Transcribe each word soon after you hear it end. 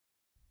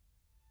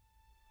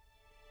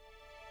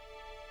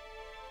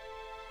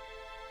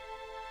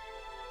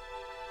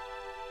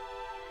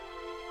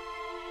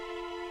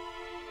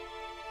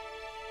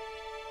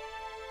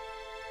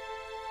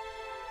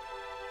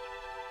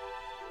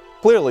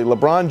Clearly,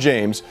 LeBron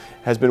James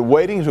has been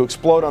waiting to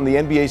explode on the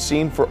NBA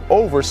scene for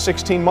over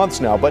 16 months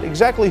now. But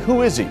exactly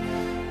who is he?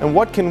 And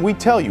what can we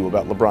tell you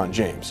about LeBron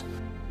James?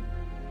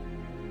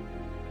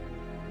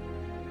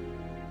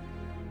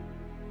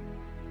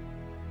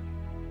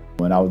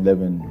 When I was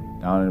living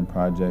down in the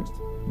projects,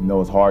 in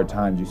those hard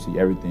times, you see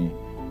everything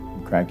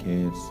from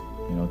crackheads,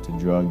 to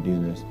drug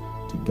dealers,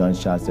 to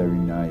gunshots every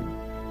night,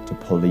 to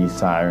police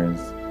sirens.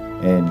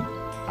 And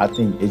I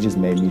think it just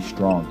made me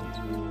strong.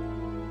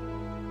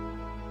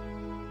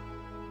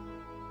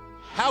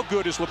 How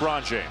good is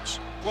LeBron James?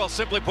 Well,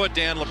 simply put,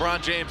 Dan,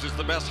 LeBron James is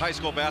the best high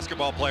school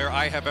basketball player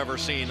I have ever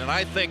seen. And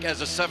I think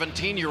as a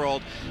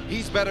 17-year-old,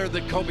 he's better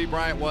than Kobe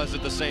Bryant was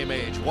at the same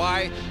age.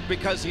 Why?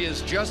 Because he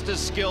is just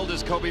as skilled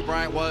as Kobe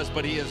Bryant was,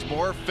 but he is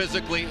more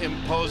physically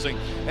imposing.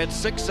 At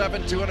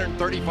 6'7",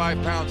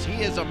 235 pounds,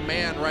 he is a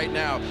man right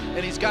now,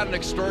 and he's got an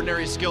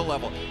extraordinary skill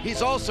level.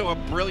 He's also a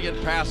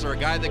brilliant passer, a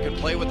guy that can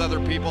play with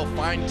other people,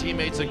 find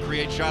teammates, and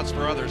create shots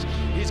for others.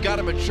 He's got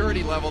a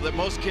maturity level that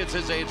most kids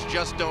his age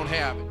just don't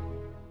have.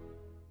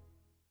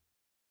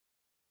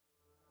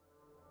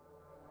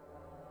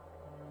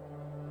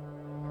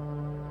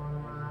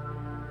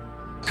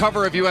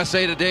 Cover of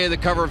USA Today, the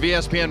cover of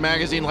ESPN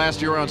magazine,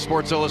 last year on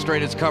Sports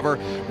Illustrated's cover.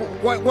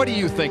 What do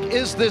you think?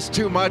 Is this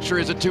too much, or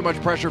is it too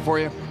much pressure for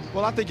you?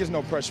 Well, I think it's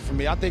no pressure for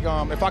me. I think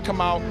if I come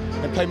out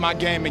and play my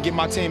game and get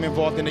my team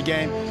involved in the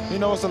game,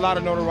 it's a lot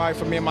of notoriety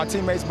for me and my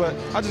teammates, but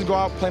I just go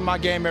out, play my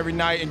game every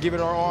night and give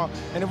it our all.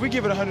 And if we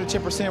give it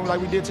 110%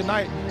 like we did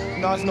tonight,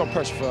 it's no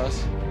pressure for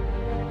us.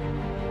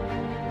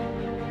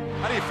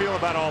 How do you feel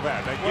about all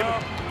that?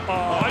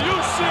 Are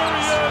you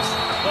serious?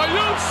 Are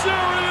you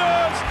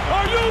serious?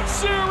 Are you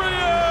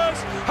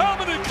serious? How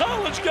many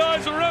college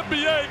guys or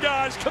NBA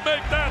guys can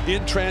make that?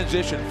 In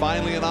transition,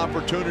 finally an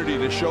opportunity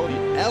to show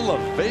the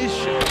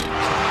elevation.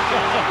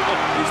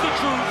 He's the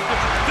truth.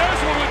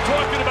 That's what we're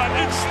talking about.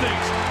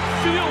 Instincts,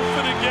 feel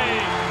for the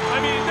game. I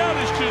mean, that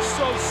is just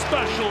so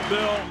special,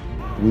 Bill.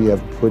 We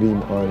have put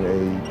him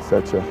on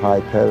such a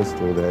high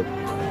pedestal that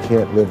he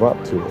can't live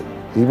up to it.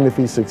 Even if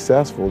he's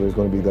successful, there's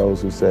going to be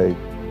those who say,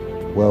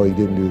 well, he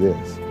didn't do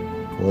this.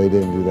 Well, he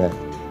didn't do that.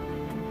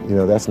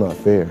 That's not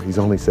fair. He's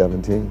only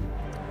 17.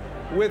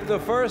 With the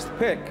first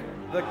pick,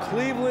 the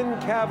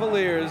Cleveland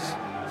Cavaliers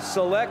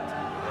select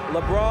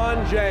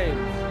LeBron James.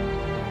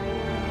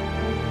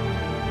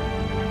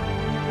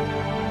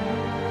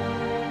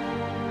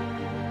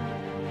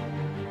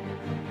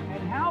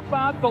 And how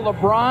about the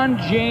LeBron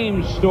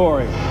James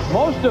story?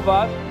 Most of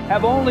us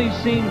have only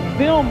seen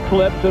film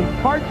clips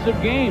and parts of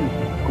games.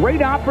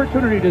 Great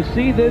opportunity to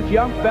see this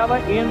young fella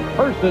in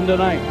person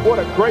tonight. What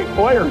a great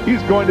player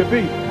he's going to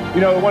be.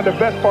 One of the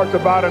best parts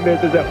about him is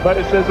his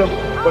athleticism,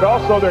 but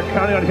also they're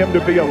counting on him to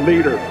be a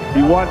leader.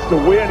 He wants to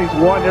win. He's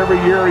won every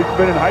year he's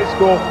been in high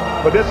school,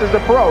 but this is the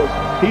pros.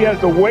 He has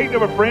the weight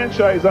of a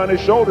franchise on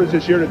his shoulders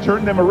this year to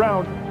turn them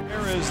around.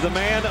 Here is the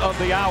man of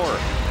the hour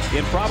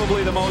in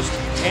probably the most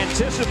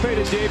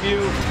anticipated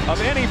debut of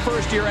any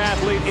first-year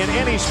athlete in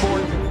any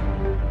sport.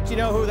 You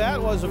know who that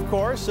was, of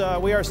course.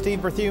 We are Steve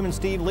Berthume and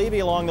Steve Levy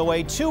along the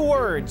way. 2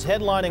 words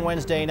headlining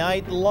Wednesday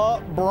night,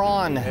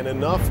 LeBron. And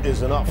enough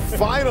is enough.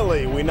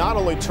 Finally, we not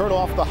only turn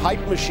off the hype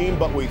machine,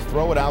 but we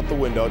throw it out the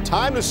window.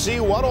 Time to see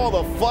what all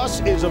the fuss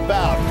is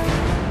about.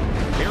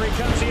 Here he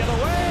comes the other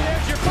way.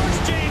 There's your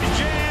first James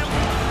jam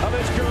of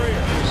his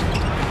career.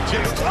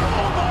 James,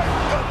 oh my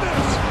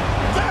goodness!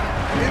 That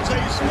is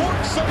a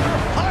Sports Center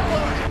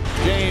highlight.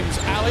 James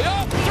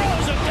alley-oop,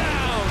 throws it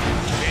down.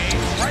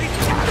 James right.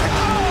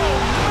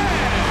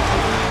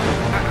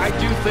 I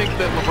do think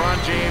that LeBron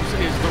James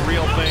is the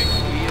real thing.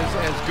 He is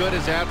as good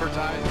as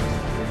advertised.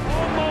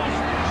 Almost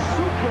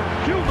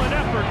superhuman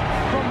effort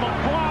from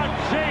LeBron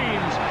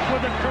James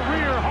with a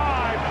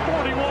career-high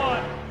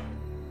 41.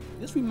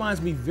 This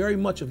reminds me very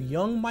much of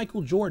young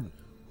Michael Jordan,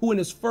 who in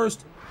his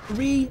first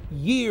 3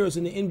 years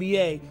in the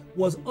NBA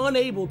was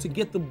unable to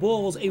get the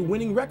Bulls a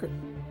winning record.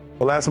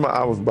 Well, last time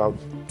I was about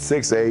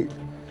 6'8",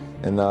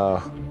 and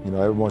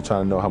everyone's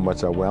trying to know how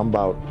much I weigh. I'm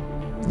about,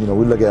 we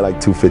look at like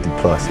 250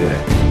 plus,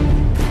 yeah.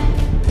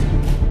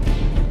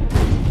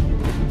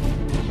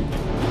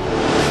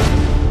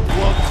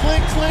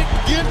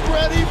 Get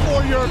ready for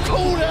your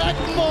Kodak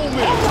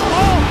moment.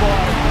 Oh,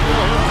 boy.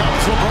 Here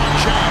comes LeBron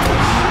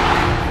James.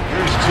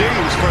 Here's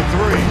James for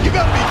 3. You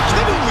got to be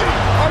kidding me.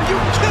 Are you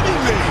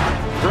kidding me?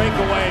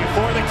 Breakaway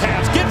for the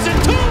Cavs. Gets it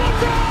to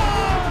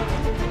LeBron.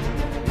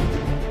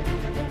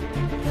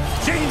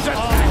 James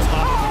attacks.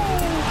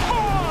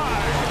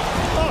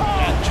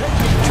 And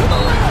taking to the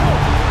rim.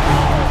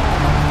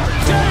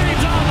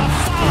 James on the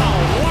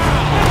foul.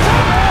 Wow.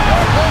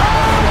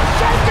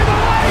 Shaking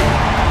away.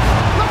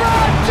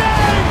 LeBron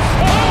James.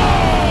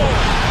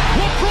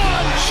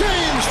 LeBron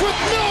James with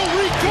no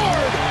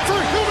regard for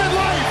human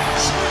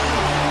life.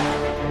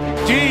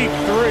 Deep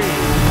 3.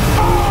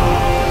 Oh,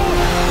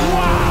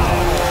 wow.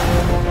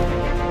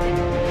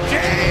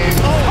 James.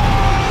 Oh,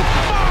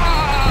 my.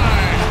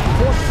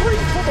 For 3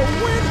 for the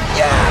win.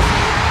 Yes.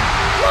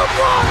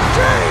 LeBron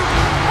James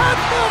at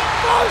the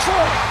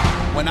buzzer.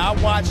 When I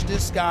watch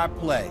this guy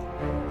play,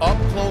 up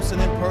close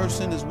and in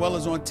person as well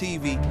as on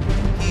TV,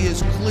 he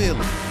is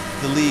clearly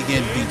the league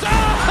MVP.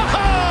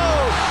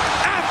 Oh!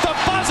 At the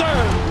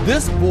buzzer!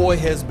 This boy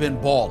has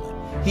been balling.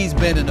 He's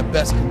been in the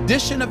best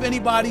condition of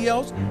anybody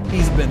else.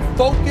 He's been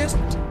focused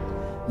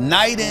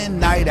night in,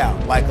 night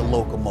out, like a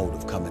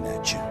locomotive coming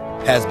at you.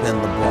 Has been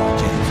LeBron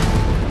James.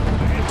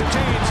 To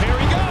James, here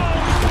he goes!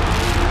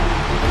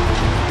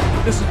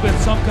 This has been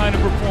some kind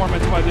of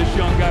performance by this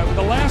young guy.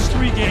 The last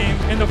 3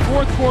 games, in the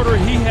fourth quarter,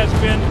 he has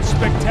been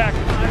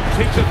spectacular.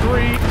 Takes a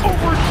 3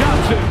 over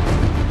Johnson.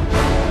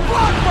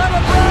 Blocked by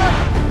LeBron!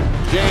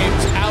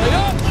 James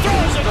alley-oop,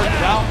 throws it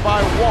down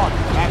by 1.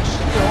 Max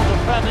still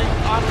defending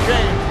on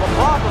James.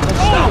 LeBron with the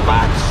step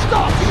back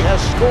stuff. He has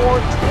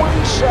scored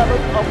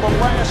 27 of the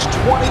last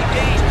 28.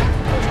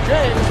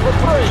 James for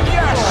 3.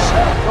 Yes!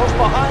 Goes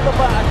behind the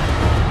back.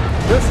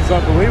 This is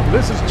unbelievable.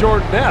 This is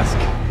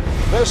Jordan-esque.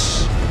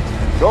 This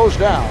goes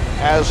down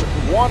as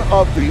one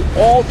of the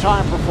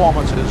all-time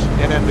performances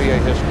in NBA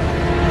history.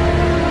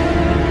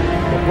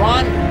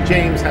 LeBron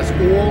James has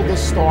all the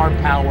star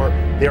power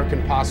there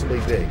can possibly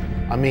be.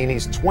 I mean,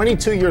 he's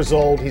 22 years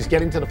old. He's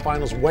getting to the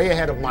finals way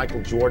ahead of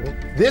Michael Jordan.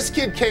 This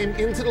kid came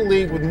into the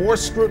league with more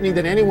scrutiny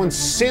than anyone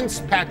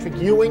since Patrick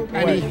Ewing,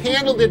 and he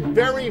handled it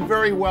very,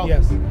 very well.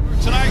 Yes.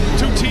 Tonight,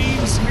 2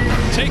 teams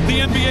take the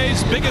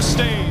NBA's biggest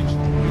stage.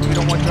 We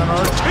don't want you on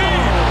our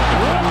team.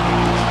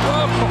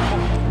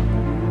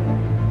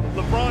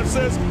 LeBron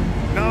says,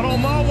 not on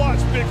my watch,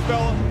 big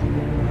fella.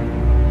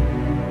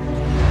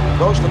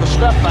 Goes to the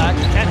step back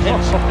and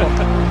hits.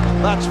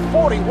 That's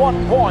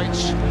 41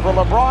 points for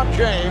LeBron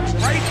James.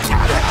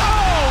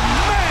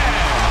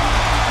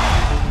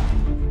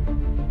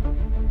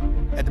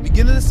 At the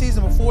beginning of the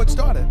season, before it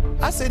started,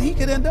 I said he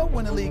could end up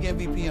winning league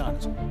MVP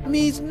honors. It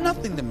means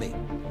nothing to me.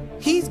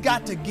 He's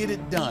got to get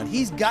it done.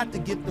 He's got to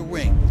get the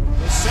ring.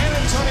 The San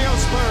Antonio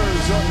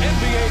Spurs are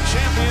NBA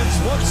champions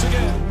once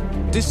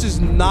again. This is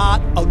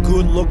not a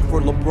good look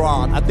for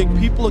LeBron. I think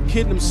people are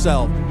kidding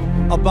themselves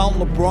about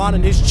LeBron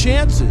and his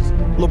chances.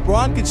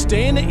 LeBron can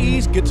stay in the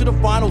East, get to the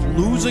finals,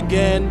 lose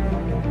again.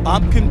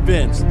 I'm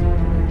convinced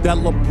that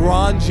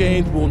LeBron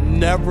James will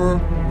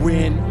never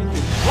win.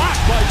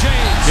 Blocked by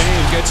James.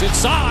 James gets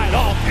inside.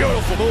 Oh,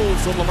 beautiful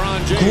moves from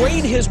LeBron James.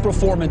 Grade his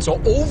performance,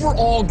 so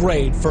overall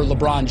grade for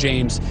LeBron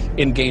James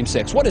in Game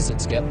 6. What is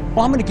it, Skip?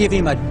 Well, I'm going to give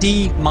him a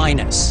D-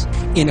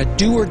 in a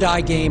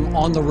do-or-die game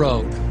on the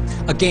road.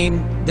 A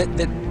game that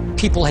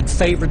people had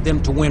favored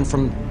them to win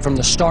from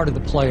the start of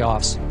the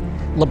playoffs.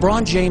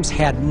 LeBron James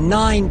had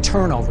 9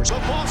 turnovers. The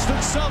Boston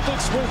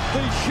Celtics with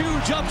the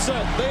huge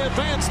upset. They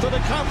advance to the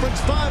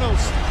conference finals.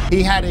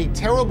 He had a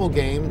terrible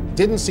game,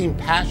 didn't seem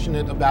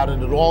passionate about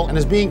it at all, and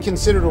is being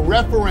considered a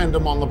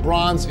referendum on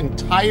LeBron's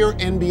entire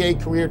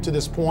NBA career to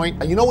this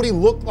point. You know what he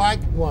looked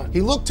like? What? He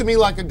looked to me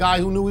like a guy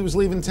who knew he was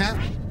leaving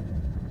town.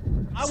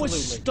 I was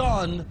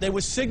stunned. They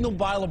were signaled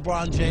by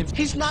LeBron James.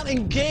 He's not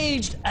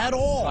engaged at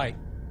all. Right.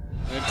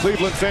 And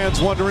Cleveland fans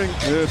wondering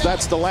if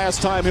that's the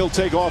last time he'll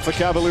take off a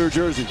Cavalier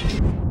jersey.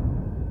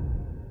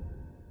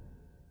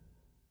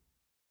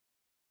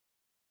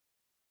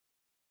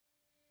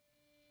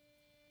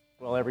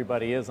 Well,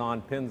 everybody is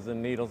on pins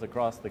and needles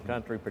across the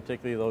country,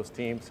 particularly those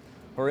teams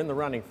who are in the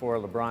running for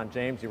LeBron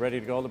James. You ready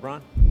to go,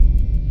 LeBron?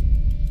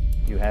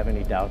 Do you have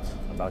any doubts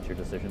about your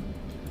decision?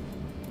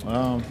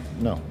 No.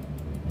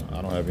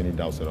 I don't have any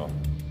doubts at all.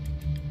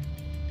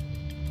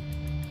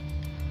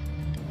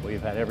 Well,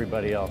 you've had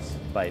everybody else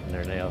biting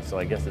their nails, so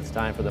I guess it's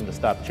time for them to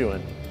stop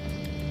chewing.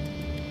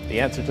 The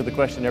answer to the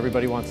question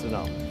everybody wants to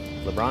know.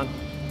 LeBron,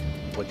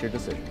 what's your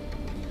decision?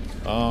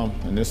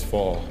 In this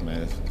fall,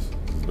 man, it's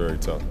very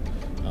tough.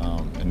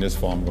 In this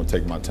fall, I'm going to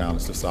take my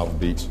talents to South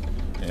Beach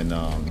and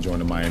join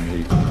the Miami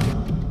Heat.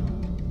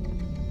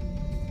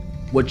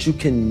 What you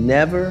can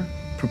never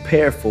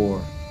prepare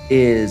for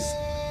is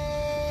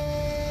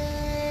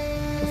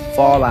the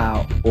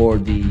fallout or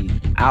the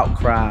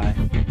outcry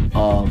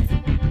of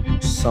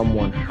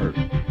someone hurt.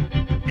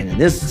 And in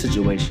this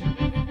situation,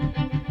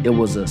 it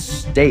was a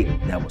state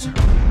that was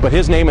hurt. But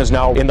his name is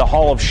now in the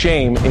Hall of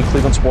Shame in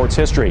Cleveland sports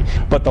history.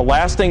 But the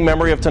lasting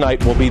memory of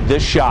tonight will be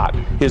this shot,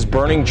 his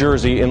burning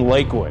jersey in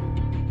Lakewood.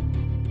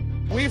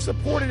 We've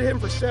supported him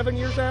for 7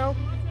 years now,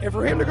 and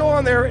for him to go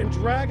on there and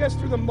drag us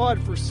through the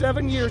mud for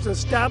 7 years and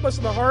stab us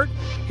in the heart,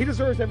 he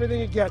deserves everything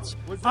he gets.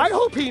 I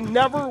hope he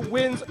never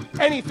wins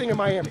anything in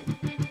Miami.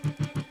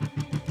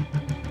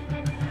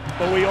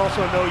 But we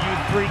also know you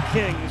 3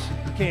 kings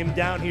came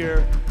down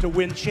here to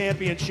win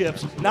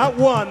championships. Not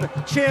 1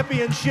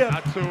 championship.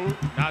 Not 2,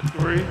 not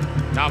 3,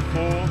 not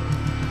 4,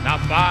 not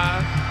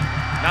 5,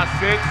 not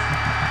 6,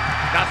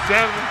 not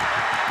 7.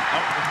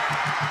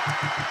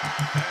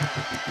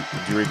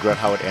 Do you regret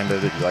how it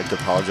ended? Did you like to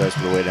apologize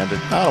for the way it ended?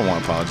 I don't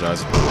want to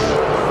apologize.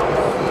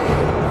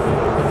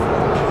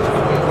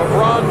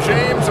 LeBron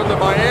James and the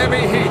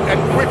Miami Heat at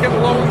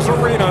Quicken Loans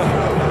Arena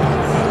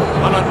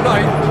on a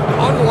night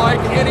unlike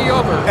any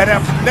other. And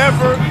I've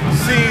never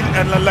seen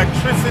an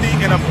electricity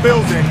in a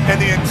building and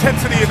the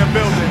intensity in a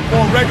building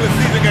or regular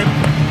season game.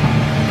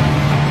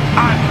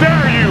 I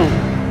dare you!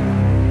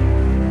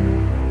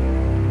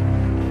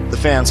 The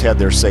fans had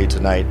their say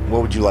tonight.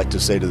 What would you like to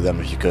say to them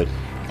if you could?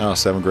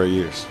 7 great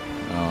years.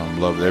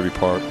 Loved every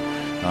part.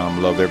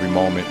 Loved every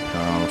moment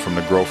from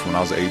the growth when I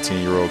was an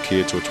 18-year-old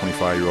kid to a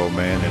 25-year-old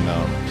man.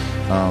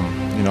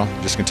 And, you know,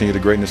 just continue the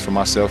greatness for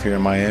myself here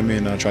in Miami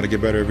and try to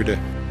get better every day.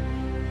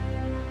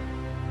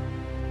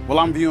 Well,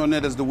 I'm viewing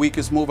it as the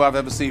weakest move I've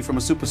ever seen from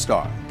a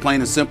superstar.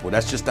 Plain and simple.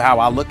 That's just how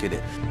I look at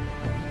it.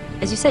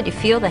 As you said, you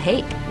feel the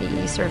hate.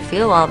 You sort of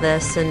feel all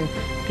this and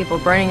people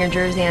burning your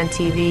jersey on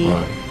TV.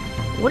 Right.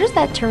 What does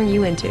that turn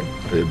you into?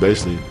 It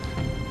basically,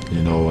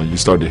 you know, when you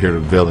start to hear the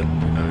villain,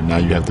 you know, now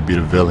you have to be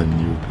the villain.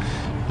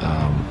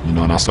 You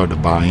know, and I started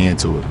to buy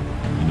into it.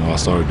 You know, I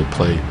started to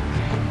play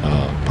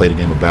the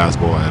game of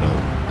basketball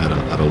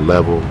at a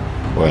level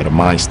or at a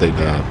mind state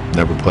that I've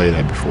never played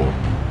at before,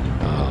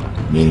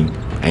 meaning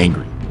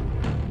angry.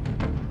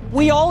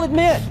 We all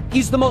admit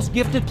he's the most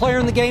gifted player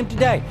in the game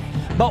today,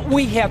 but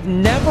we have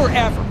never,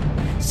 ever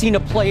seen a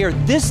player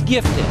this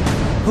gifted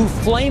who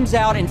flames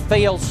out and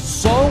fails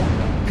so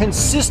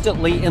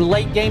consistently in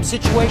late game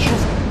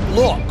situations.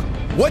 Look,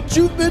 what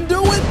you've been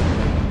doing,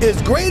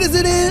 as great as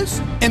it is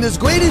and as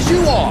great as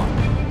you are,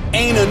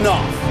 ain't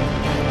enough.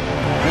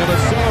 And the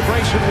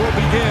celebration will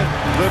begin.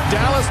 The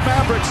Dallas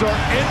Mavericks are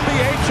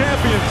NBA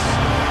champions.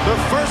 The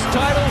first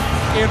title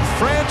in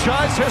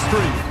franchise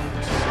history.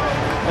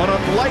 An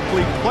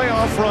unlikely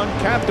playoff run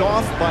capped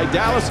off by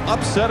Dallas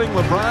upsetting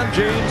LeBron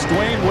James,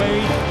 Dwayne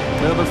Wade,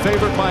 and the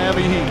favorite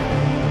Miami Heat.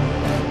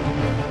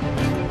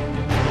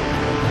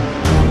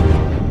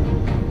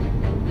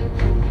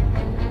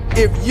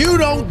 If you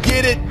don't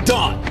get it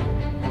done,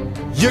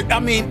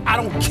 I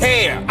don't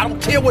care. I don't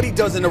care what he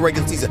does in the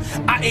regular season.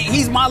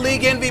 He's my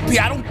league MVP.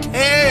 I don't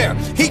care.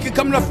 He could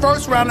come in the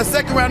first round, the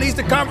second round,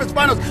 Eastern Conference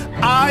Finals.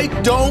 I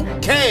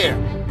don't care.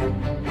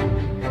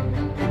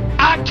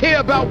 I care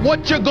about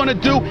what you're going to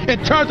do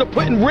in terms of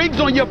putting rings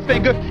on your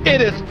finger.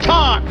 It is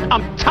time.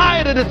 I'm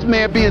tired of this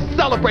man being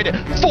celebrated.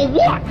 For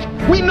what?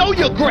 We know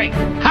you're great.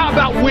 How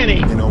about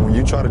winning? You know, when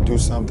you try to do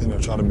something or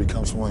try to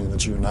become someone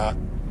that you're not,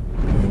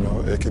 you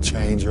know, it could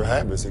change your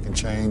habits. It can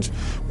change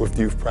what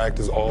you've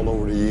practiced all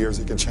over the years.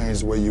 It can change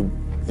the way you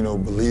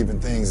believe in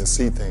things and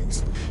see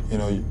things. You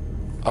know,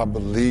 I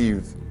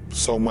believed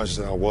so much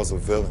that I was a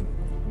villain.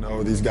 You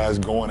know, these guys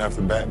going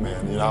after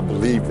Batman, you know, I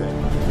believed that.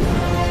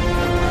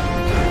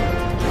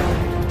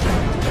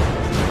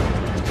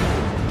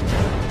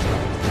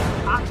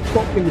 I've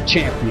spoken to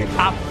champions.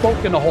 I've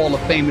spoken to Hall of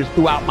Famers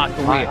throughout my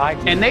career.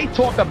 And they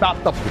talk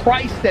about the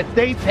price that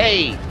they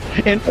paid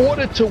in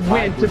order to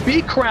win, to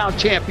be crowned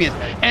champions.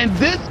 And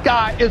this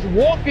guy is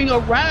walking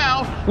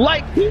around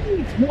like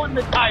he won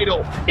the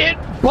title. It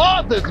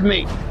bothers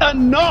me.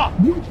 Enough.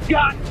 You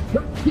got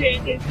to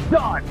get it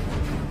done.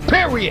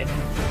 Period.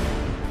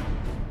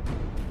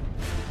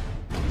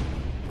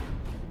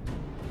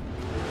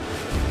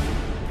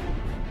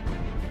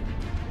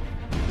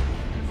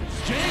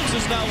 James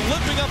is now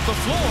limping up the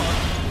floor.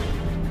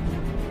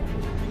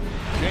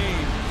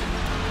 James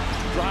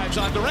drives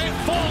on Durant,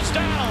 falls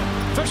down.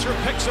 Fisher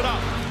picks it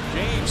up.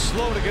 James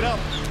slow to get up.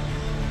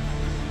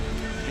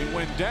 He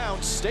went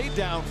down, stayed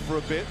down for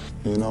a bit.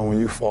 You know, when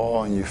you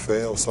fall and you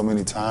fail so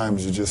many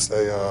times, you just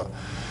say,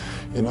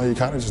 you know, you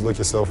kind of just look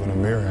yourself in the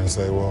mirror and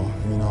say, well,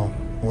 you know,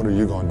 what are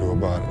you going to do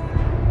about it?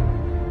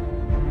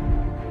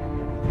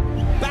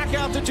 Back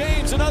out to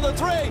James, another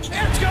three. It's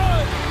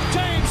good.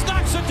 James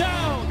knocks it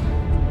down.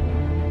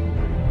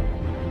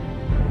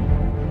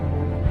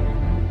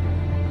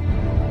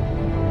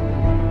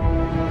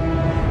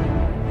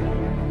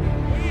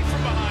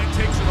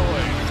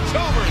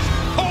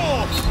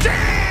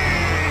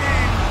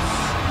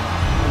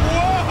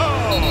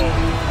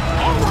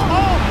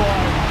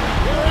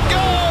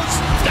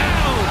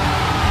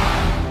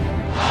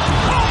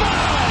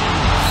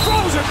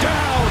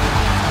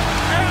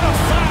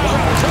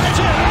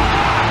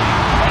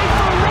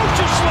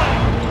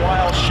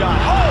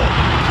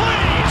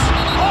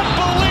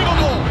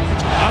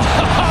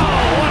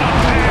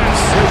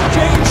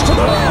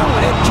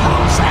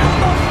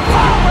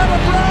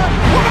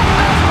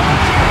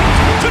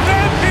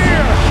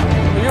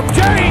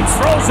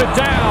 Throws it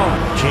down.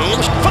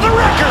 James for the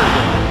record.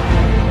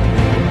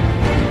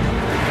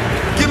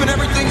 Given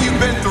everything you've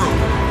been through,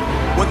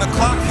 when the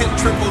clock hit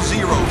triple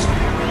zeros,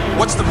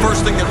 what's the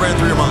first thing that ran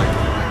through your mind?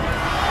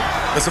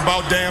 It's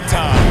about damn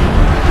time.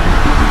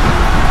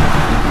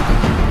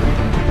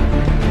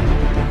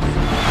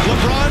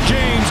 LeBron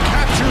James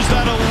captures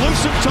that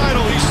elusive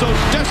title he so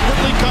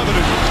desperately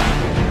coveted.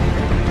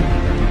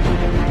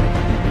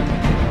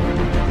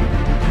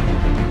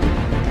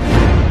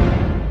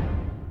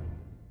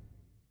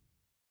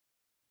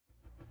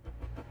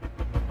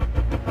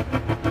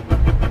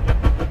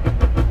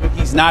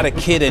 He's not a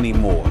kid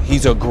anymore.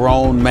 He's a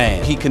grown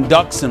man. He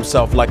conducts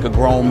himself like a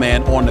grown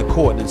man on the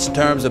court. In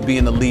terms of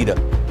being a leader,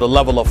 the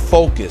level of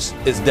focus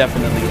is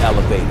definitely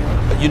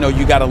elevated. You know,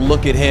 you got to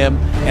look at him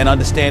and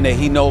understand that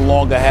he no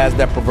longer has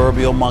that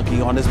proverbial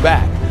monkey on his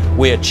back.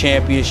 where a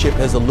championship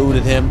has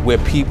eluded him, where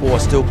people are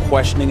still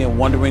questioning and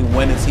wondering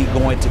when is he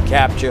going to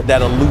capture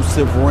that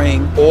elusive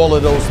ring. All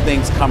of those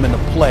things come into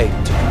play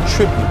to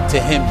contribute to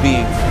him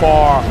being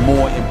far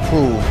more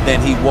improved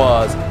than he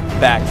was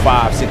back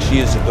 5-6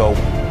 years ago.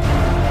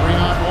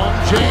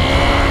 3-on-1,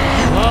 James.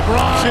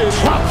 LeBron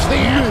drops the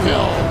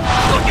anvil.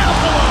 Look out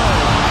below.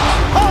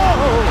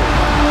 Oh!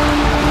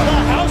 The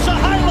house of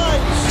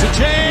highlights. To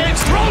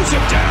James, throws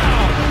it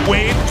down.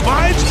 Wade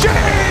finds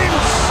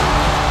James.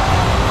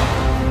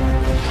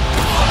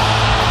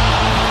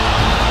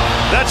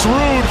 That's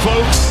rude,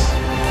 folks.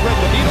 Oh,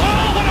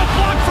 what a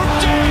block from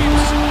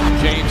James.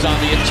 James on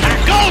the attack,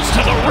 goes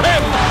to the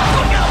rim.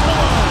 Look out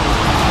below.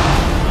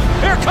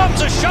 Here comes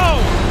a show.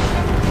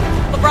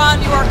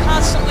 LeBron, you are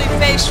constantly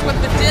faced with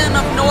the din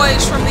of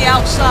noise from the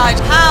outside.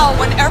 How,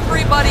 when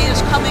everybody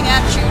is coming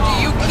at you, do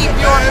you keep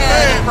your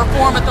head and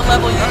perform at the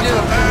level you do?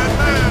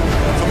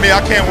 For me,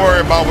 I can't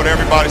worry about what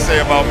everybody say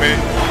about me.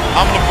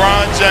 I'm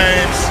LeBron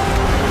James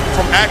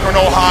from Akron,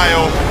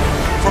 Ohio,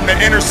 from the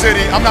inner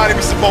city. I'm not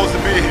even supposed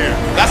to be here.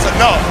 That's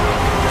enough.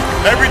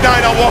 Every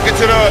night I walk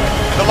into the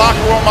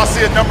locker room, I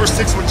see a number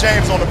 6 with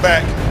James on the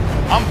back.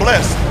 I'm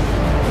blessed.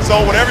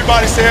 So what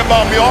everybody say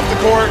about me off the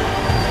court,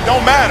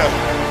 don't matter.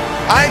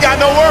 I ain't got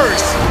no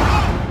worries.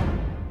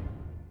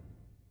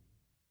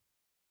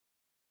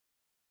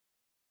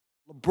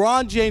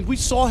 LeBron James, we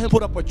saw him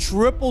put up a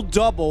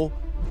triple-double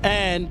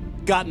and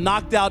got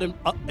knocked out in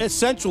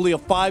essentially a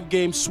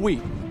 5-game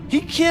sweep.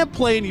 He can't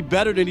play any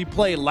better than he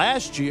played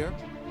last year.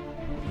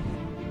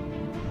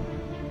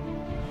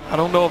 I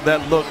don't know if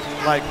that looked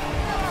like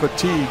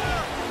fatigue.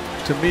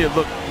 To me, it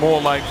looked more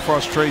like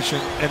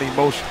frustration and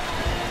emotion.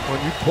 When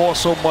you pour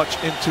so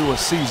much into a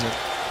season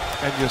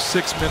and you're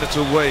 6 minutes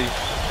away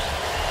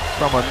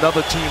from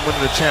another team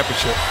winning the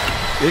championship,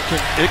 it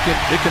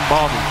can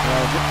bomb you.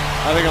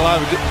 I think a lot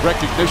of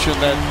recognition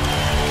that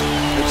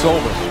it's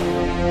over.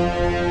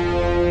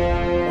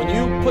 When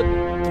you put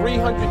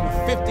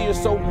 $350 or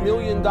so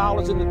million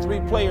into 3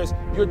 players,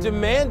 you're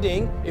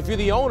demanding, if you're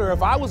the owner,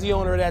 if I was the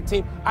owner of that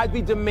team, I'd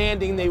be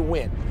demanding they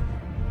win.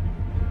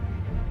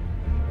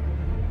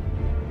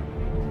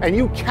 And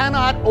you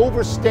cannot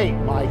overstate,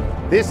 Mike,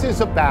 this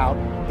is about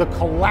the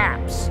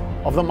collapse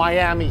of the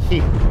Miami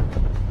Heat.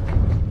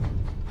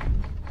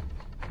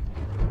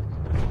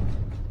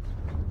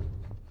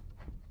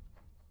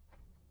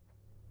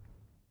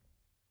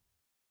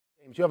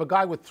 You have a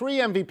guy with 3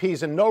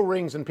 MVPs and no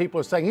rings, and people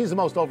are saying he's the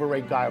most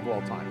overrated guy of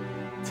all time.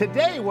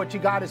 Today, what you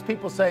got is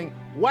people saying,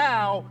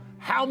 wow,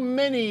 how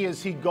many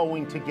is he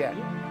going to get?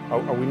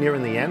 Are we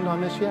nearing the end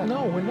on this yet?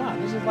 No, we're not.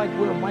 This is like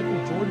where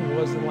Michael Jordan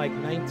was in like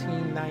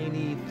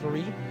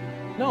 1993.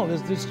 No,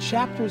 there's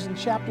chapters and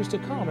chapters to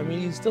come. I mean,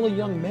 he's still a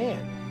young man.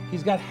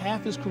 He's got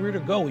half his career to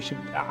go.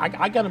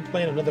 I got him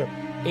playing another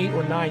 8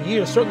 or 9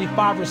 years, certainly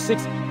 5 or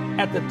 6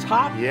 at the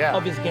top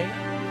of his game.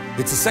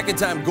 It's the second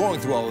time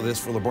going through all of this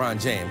for LeBron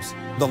James.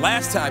 The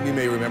last time, you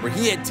may remember,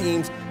 he had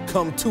teams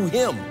come to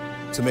him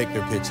to make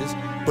their pitches.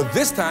 But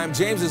this time,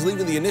 James is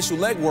leaving the initial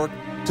legwork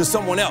to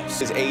someone else.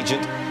 His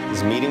agent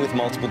is meeting with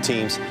multiple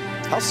teams.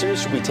 How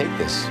serious should we take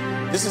this?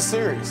 This is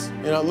serious.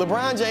 You know,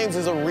 LeBron James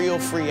is a real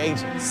free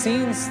agent.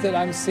 Scenes that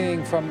I'm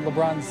seeing from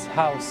LeBron's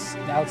house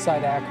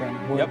outside Akron,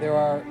 where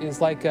there is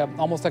like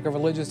almost like a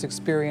religious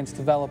experience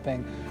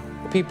developing.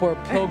 People are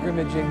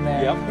pilgrimaging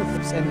there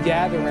and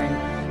gathering.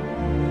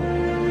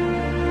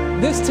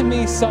 This, to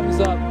me, sums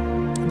up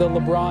the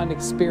LeBron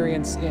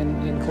experience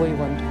in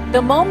Cleveland.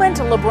 The moment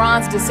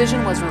LeBron's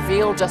decision was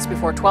revealed just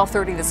before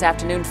 12:30 this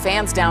afternoon,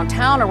 fans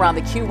downtown around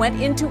the Q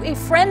went into a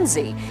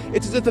frenzy.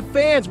 It's as if the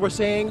fans were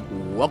saying,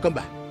 welcome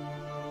back.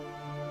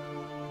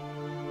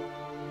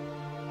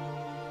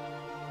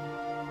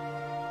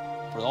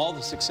 For all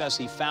the success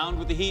he found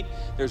with the Heat,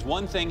 there's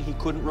one thing he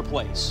couldn't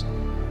replace: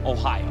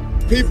 Ohio.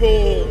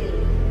 People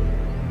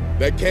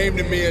that came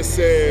to me and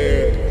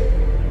said,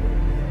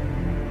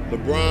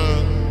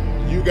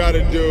 LeBron, you got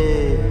to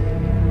do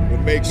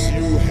what makes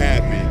you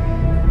happy.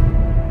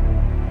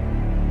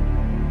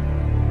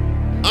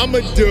 I'ma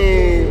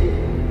do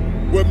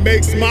what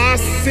makes my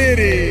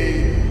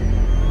city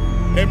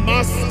and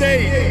my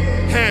state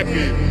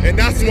happy. And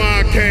that's why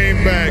I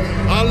came back.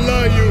 I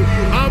love you.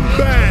 I'm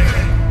back.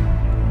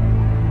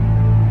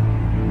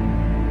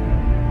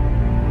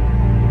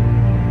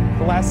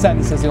 The last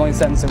sentence is the only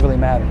sentence that really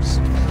matters.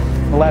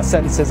 The last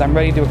sentence is, I'm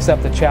ready to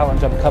accept the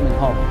challenge, I'm coming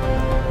home.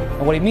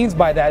 And what he means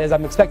by that is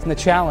I'm expecting the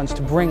challenge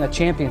to bring a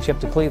championship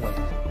to Cleveland.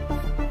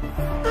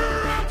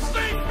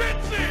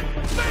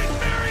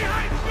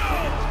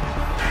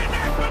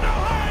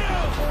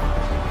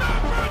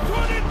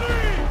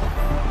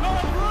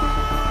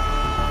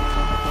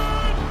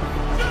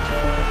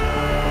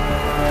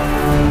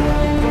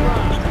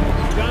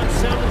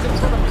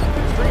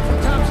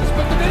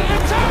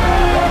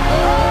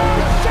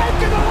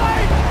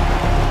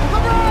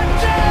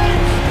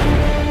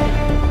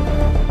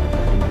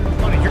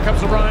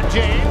 LeBron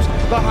James,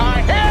 the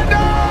high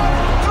hander,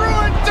 threw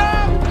it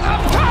down,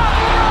 up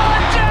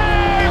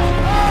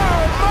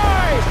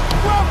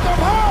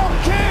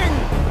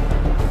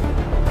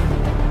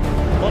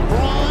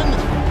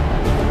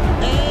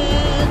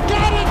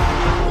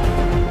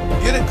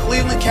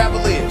Cleveland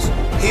Cavaliers,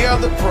 here are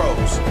the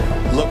pros.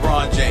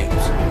 LeBron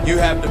James, you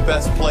have the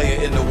best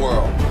player in the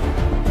world.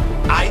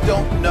 I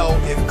don't know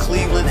if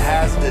Cleveland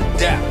has the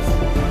depth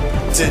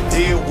to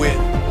deal with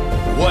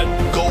what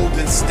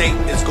Golden State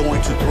is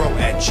going to throw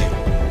at you.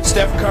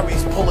 Steph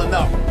Curry's pulling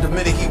up the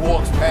minute he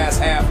walks past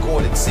half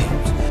court, it seems.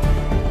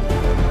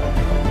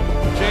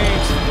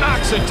 James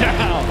knocks it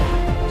down.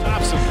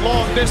 Thompson,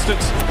 long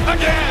distance,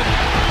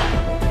 again.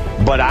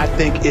 But I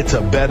think it's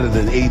a better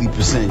than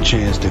 80%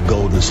 chance that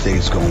Golden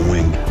State's going to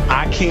win.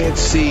 I can't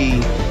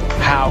see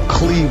how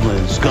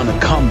Cleveland's going to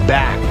come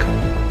back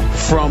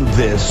from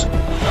this.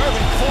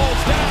 Irving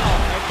falls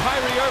down, and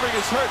Kyrie Irving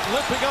is hurt,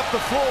 limping up the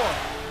floor.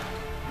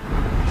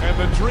 And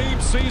the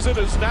dream season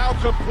is now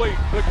complete.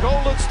 The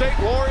Golden State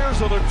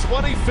Warriors are the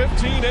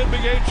 2015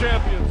 NBA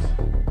champions.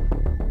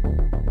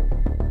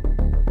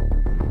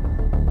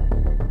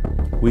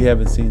 We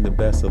haven't seen the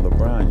best of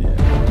LeBron yet.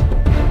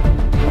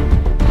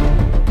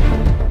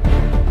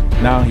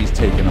 Now he's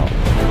taking off.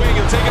 Wing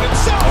and taking it.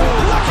 So,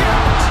 look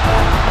out!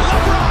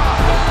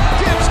 LeBron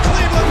gives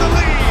Cleveland the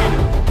lead.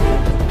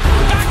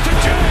 Back to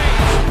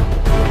James.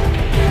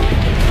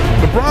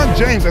 LeBron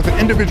James as an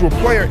individual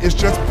player is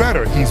just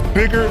better. He's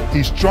bigger,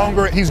 he's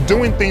stronger, he's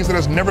doing things that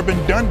has never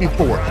been done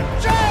before.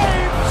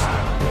 James!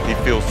 He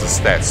fills the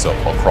stats up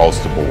across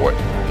the board,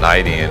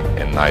 night in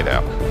and night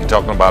out. You're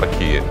talking about a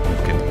kid who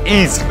can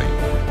easily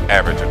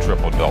average a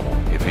triple-double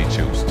if he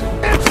chooses to.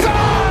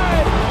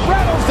 Inside!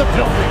 Rattles the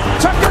building.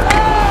 Tuck it out!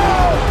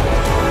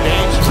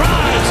 James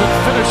drives and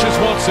finishes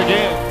once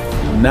again.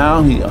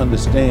 Now he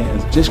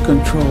understands. Just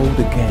control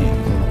the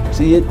game.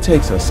 See, it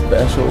takes a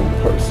special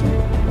person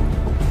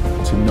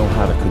to know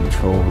how to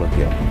control a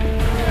game.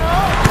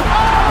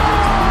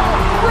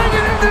 Bring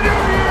it into New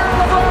Year,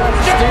 LeBron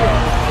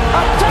James!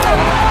 I'm telling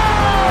you!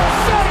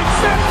 Save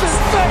Simpson,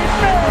 save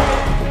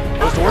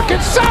Mary! Let's work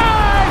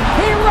inside!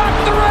 He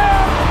rocked the rim!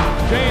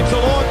 James a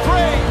long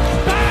three!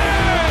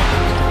 Bang!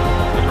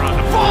 LeBron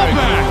the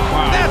fallback!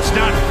 Wow. That's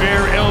not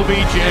fair,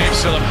 LBJ.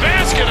 So the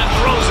basket and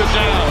throws it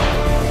down.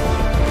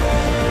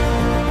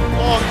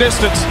 Long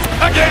distance,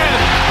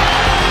 again!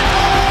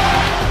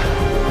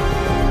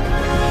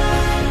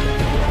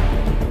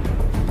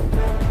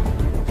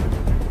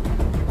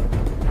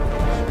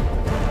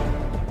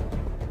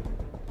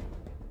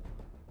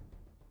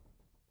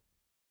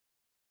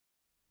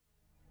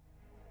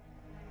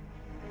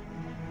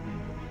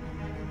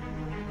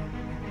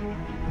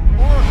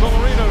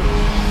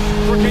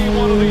 For game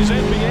one of these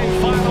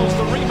NBA Finals,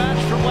 the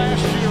rematch from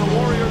last year,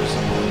 Warriors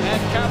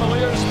and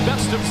Cavaliers,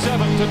 best of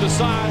 7 to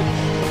decide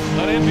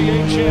an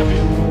NBA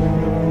champion.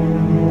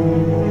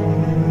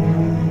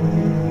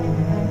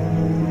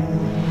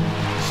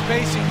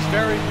 Spacing's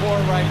very poor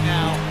right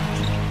now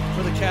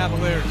for the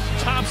Cavaliers.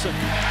 Thompson.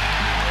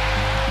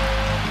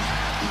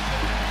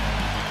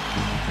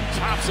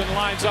 Thompson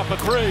lines up a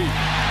three.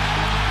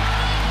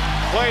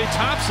 Klay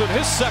Thompson,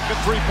 his second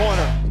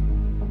three-pointer.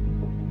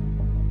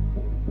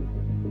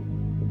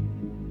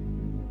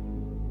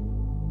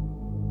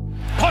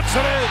 Puts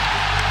it in.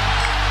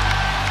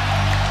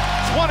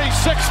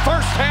 26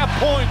 first-half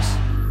points.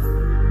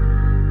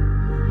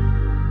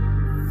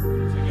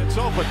 He gets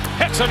open.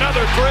 Hits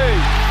another three.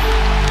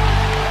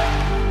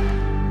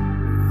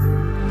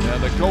 And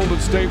the Golden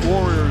State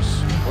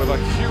Warriors, with a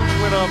huge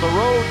win on the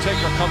road,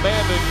 take a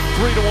commanding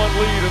 3-1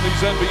 lead in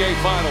these NBA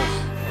Finals.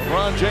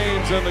 LeBron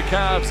James and the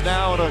Cavs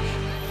now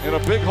in a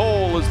big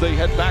hole as they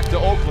head back to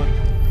Oakland.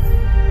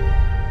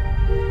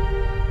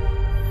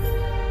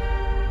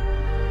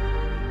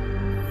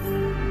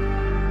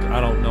 I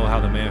don't know how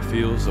the man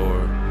feels,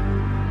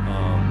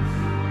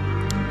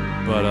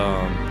 but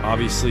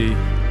obviously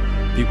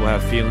people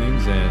have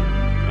feelings, and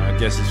I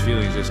guess his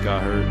feelings just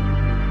got hurt.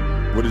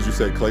 What did you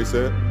say Klay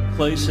said?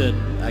 Klay said,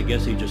 I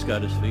guess he just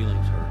got his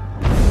feelings hurt.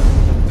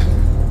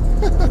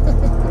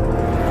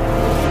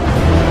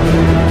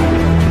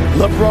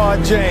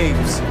 LeBron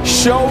James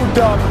showed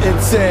up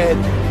and said,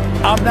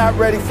 I'm not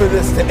ready for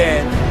this to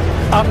end.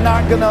 I'm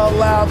not going to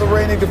allow the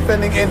reigning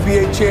defending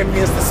NBA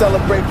champions to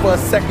celebrate for a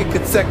second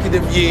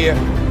consecutive year.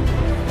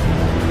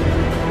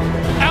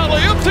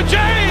 Alley-oop to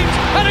James,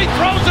 and he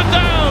throws it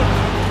down.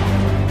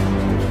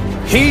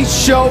 He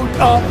showed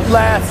up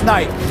last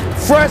night,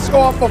 fresh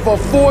off of a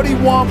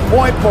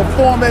 41-point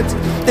performance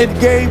in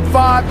Game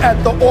 5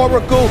 at the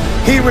Oracle.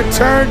 He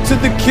returned to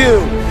the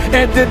Q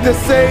and did the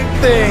same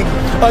thing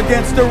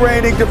against the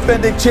reigning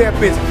defending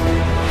champions.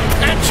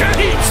 And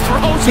James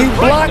throws He it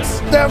blocks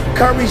Steph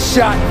Curry's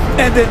shot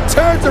and then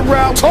turns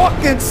around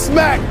talking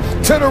smack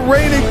to the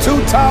reigning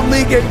two-time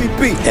league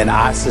MVP. And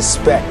I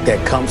suspect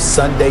that come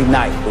Sunday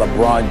night,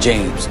 LeBron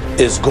James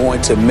is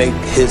going to make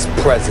his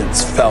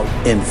presence felt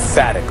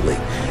emphatically.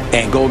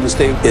 And Golden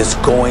State is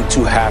going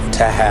to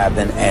have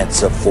an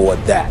answer for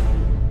that.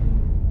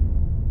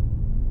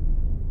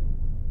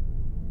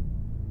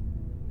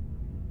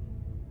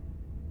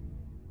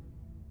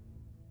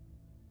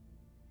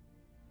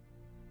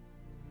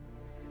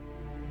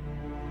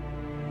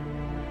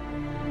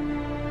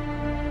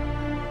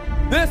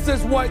 This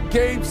This is what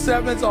Game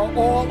 7s are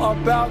all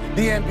about.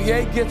 The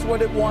NBA gets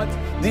what it wants.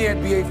 The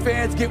NBA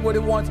fans get what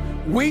it wants.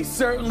 We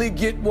certainly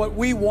get what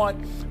we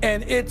want,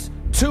 and it's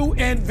 2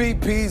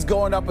 MVPs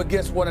going up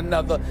against one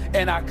another,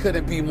 and I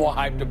couldn't be more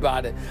hyped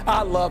about it.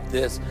 I love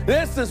this.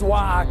 This is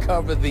why I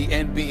cover the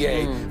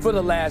NBA for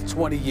the last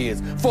 20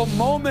 years, for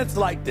moments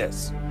like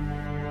this.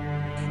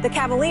 The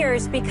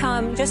Cavaliers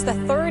become just the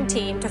 3rd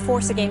team to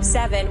force a Game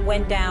 7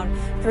 when down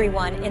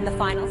 3-1 in the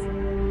finals.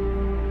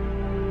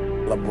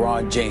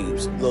 LeBron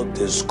James looked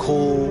as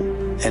cool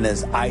and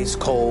as ice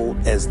cold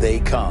as they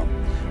come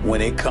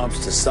when it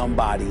comes to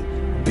somebody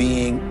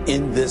being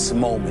in this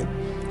moment,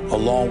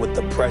 along with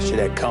the pressure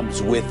that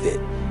comes with it.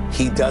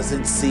 He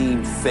doesn't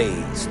seem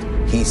fazed.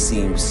 He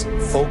seems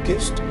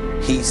focused.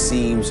 He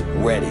seems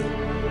ready.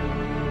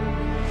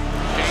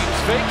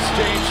 James fakes,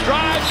 James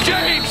drives,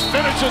 James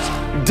finishes.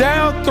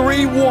 Down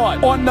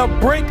 3-1 on the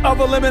brink of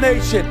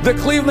elimination. The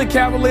Cleveland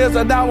Cavaliers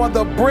are now on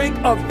the brink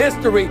of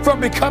history from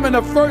becoming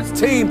the first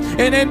team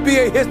in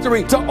NBA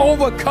history to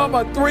overcome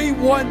a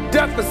 3-1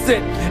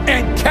 deficit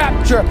and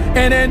capture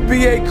an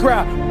NBA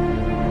crowd.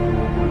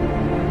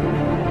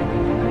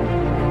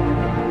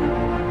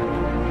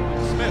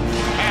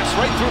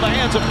 Right through the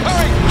hands of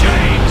Curry.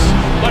 James,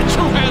 a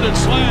two-handed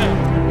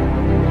slam.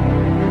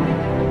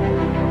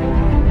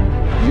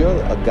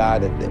 You're a guy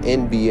that the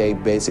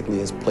NBA basically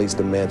has placed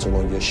the mantle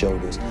on your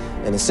shoulders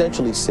and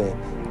essentially said,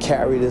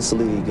 carry this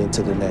league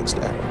into the next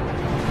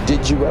era.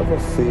 Did you ever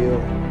feel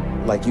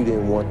like you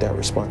didn't want that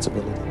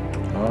responsibility?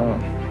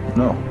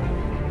 No.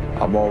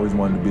 I've always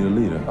wanted to be the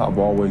leader. I've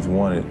always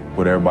wanted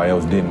what everybody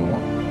else didn't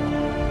want.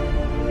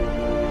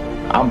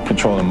 I'm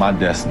controlling my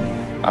destiny.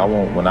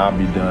 When I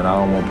be done, I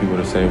don't want people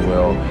to say,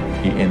 well,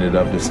 he ended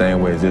up the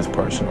same way as this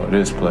person or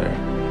this player.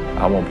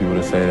 I want people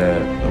to say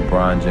that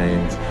LeBron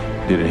James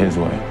did it his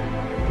way,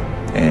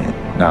 and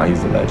now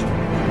he's a legend.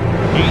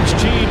 Each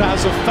team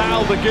has a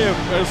foul to give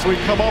as we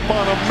come up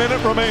on a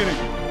minute remaining.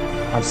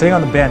 I'm sitting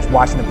on the bench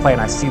watching them play,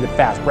 and I see the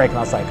fast break, and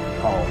I was like,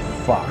 oh,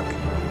 fuck.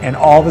 And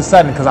all of a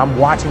sudden, because I'm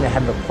watching the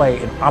head of the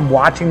play, and I'm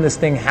watching this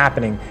thing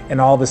happening,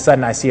 and all of a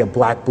sudden I see a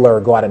black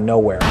blur go out of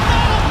nowhere.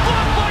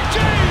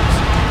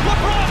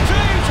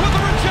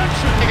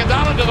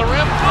 To the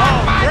rim.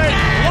 Oh, great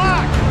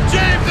block.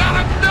 James out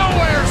of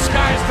nowhere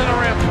skies to the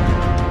rim.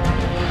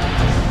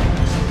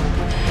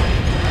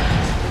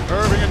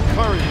 Irving and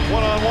Curry,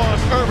 one-on-one.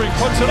 Irving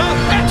puts it up.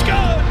 It's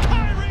good.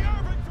 Kyrie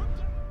Irving.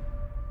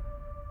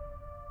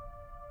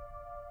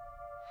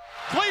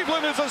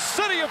 Cleveland is a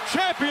city of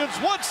champions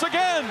once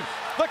again.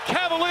 The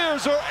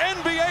Cavaliers are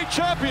NBA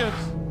champions.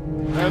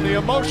 And the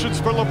emotions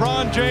for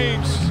LeBron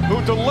James,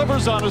 who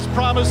delivers on his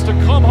promise to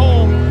come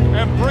home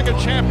and bring a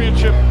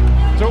championship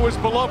to his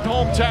beloved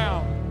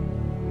hometown.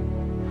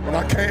 When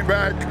I came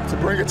back to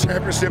bring a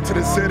championship to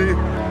the city,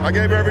 I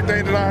gave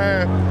everything that I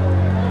had.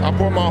 I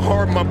poured my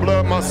heart, my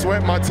blood, my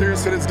sweat, my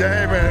tears to this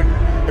game,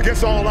 and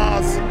against all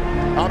odds,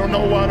 I don't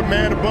know why the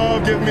man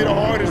above gives me the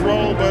hardest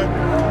role, but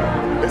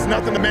it's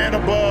nothing the man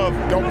above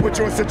don't put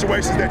you in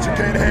situations that you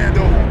can't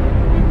handle.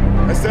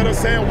 Instead of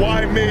saying,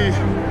 why me,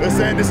 they're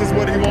saying this is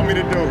what he want me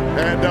to do.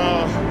 And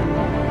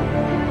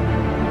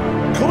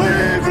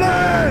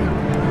Cleveland,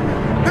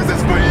 this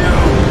is for you!